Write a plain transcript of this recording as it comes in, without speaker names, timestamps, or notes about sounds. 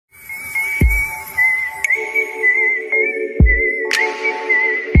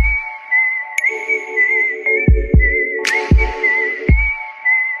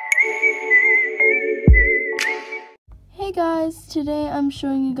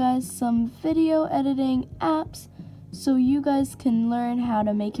showing you guys some video editing apps so you guys can learn how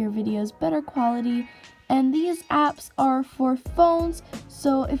to make your videos better quality. And these apps are for phones,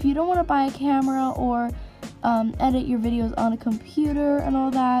 so if you don't want to buy a camera or edit your videos on a computer and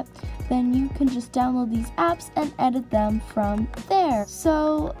all that, then you can just download these apps and edit them from there.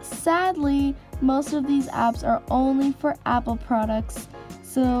 So sadly, most of these apps are only for Apple products.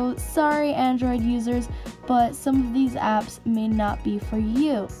 So sorry Android users, but some of these apps may not be for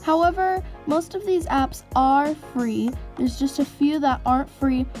you. However, most of these apps are free. There's just a few that aren't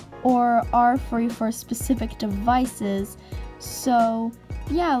free or are free for specific devices. So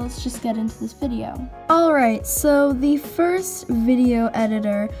yeah, let's just get into this video. Alright, so the first video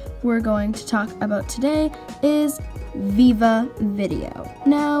editor we're going to talk about today is VivaVideo.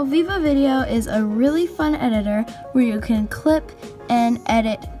 Now, VivaVideo is a really fun editor where you can clip and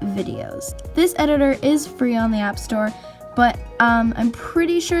edit videos. This editor is free on the App Store, but I'm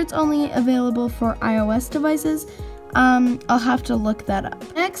pretty sure it's only available for iOS devices. I'll have to look that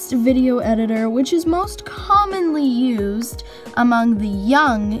up. Next video editor, which is most commonly used among the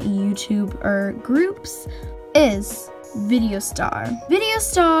young YouTuber groups, is VideoStar.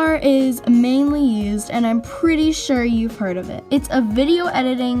 VideoStar is mainly used, and I'm pretty sure you've heard of it. It's a video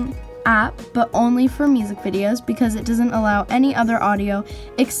editing app, but only for music videos because it doesn't allow any other audio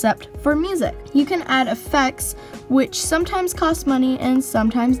except for music. You can add effects, which sometimes cost money and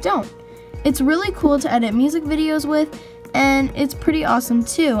sometimes don't. It's really cool to edit music videos with, and it's pretty awesome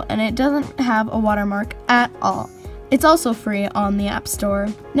too, and it doesn't have a watermark at all. It's also free on the App Store.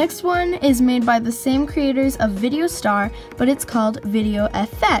 Next one is made by the same creators of VideoStar, but it's called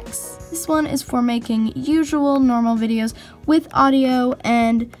VideoFX. This one is for making usual normal videos with audio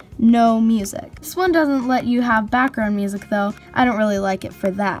and no music. This one doesn't let you have background music though. I don't really like it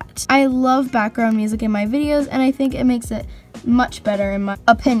for that. I love background music in my videos, and I think it makes it much better in my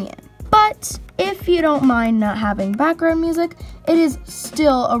opinion. But if you don't mind not having background music, it is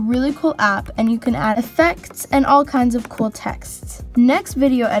still a really cool app, and you can add effects and all kinds of cool texts. Next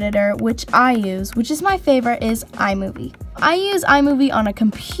video editor, which I use, which is my favorite, is iMovie. I use iMovie on a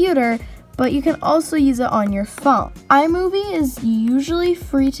computer, but you can also use it on your phone. iMovie is usually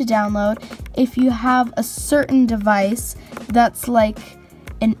free to download if you have a certain device that's like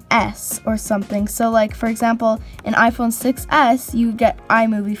an S or something. So like, for example, an iPhone 6S, you get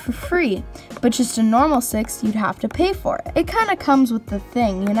iMovie for free, but just a normal 6, you'd have to pay for it. It kind of comes with the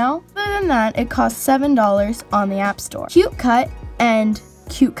thing, you know? Other than that, it costs $7 on the App Store. QCut and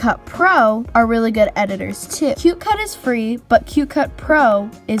QCut Pro are really good editors too. QCut is free, but QCut Pro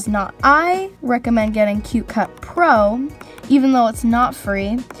is not. I recommend getting QCut Pro, even though it's not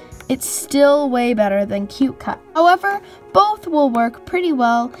free. It's still way better than QCut. However, both will work pretty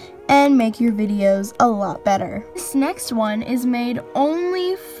well and make your videos a lot better. This next one is made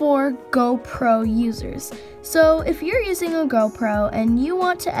only for GoPro users. So if you're using a GoPro and you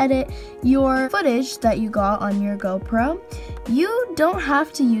want to edit your footage that you got on your GoPro, you don't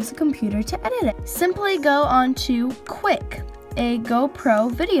have to use a computer to edit it. Simply go on to Quik, a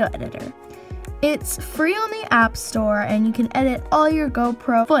GoPro video editor. It's free on the App Store, and you can edit all your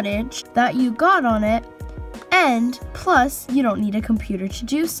GoPro footage that you got on it, and plus you don't need a computer to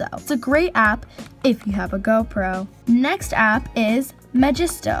do so. It's a great app if you have a GoPro. Next app is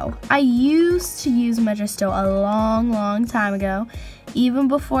Magisto. I used to use Magisto a long time ago, even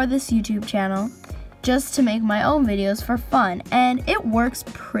before this YouTube channel, just to make my own videos for fun, and it works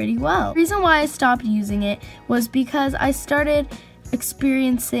pretty well. The reason why I stopped using it was because I started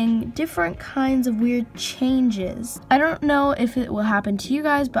experiencing different kinds of weird changes. I don't know if it will happen to you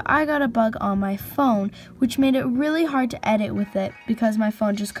guys, but I got a bug on my phone, which made it really hard to edit with it because my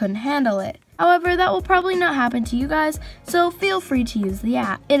phone just couldn't handle it. However, that will probably not happen to you guys, so feel free to use the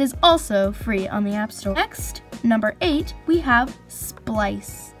app. It is also free on the App Store. Next, number 8, we have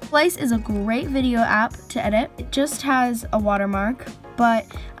Splice. Splice is a great video app to edit. It just has a watermark, but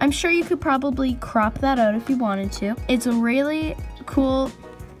I'm sure you could probably crop that out if you wanted to. It's a really cool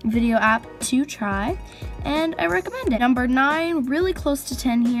video app to try, and I recommend it. Number 9, really close to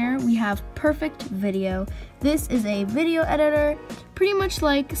 10 here, we have Perfect Video. This is a video editor, pretty much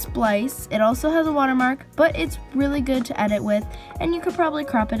like Splice. It also has a watermark, but it's really good to edit with, and you could probably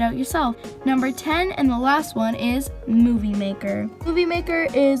crop it out yourself. Number 10, and the last one, is Movie Maker. Movie Maker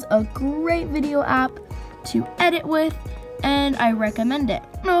is a great video app to edit with, and I recommend it.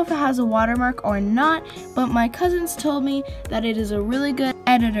 I don't know if it has a watermark or not, but my cousins told me that it is a really good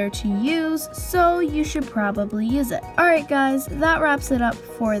editor to use, so you should probably use it. Alright guys, that wraps it up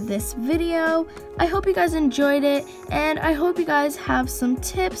for this video. I hope you guys enjoyed it, and I hope you guys have some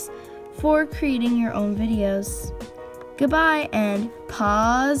tips for creating your own videos. Goodbye and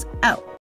Paws Out.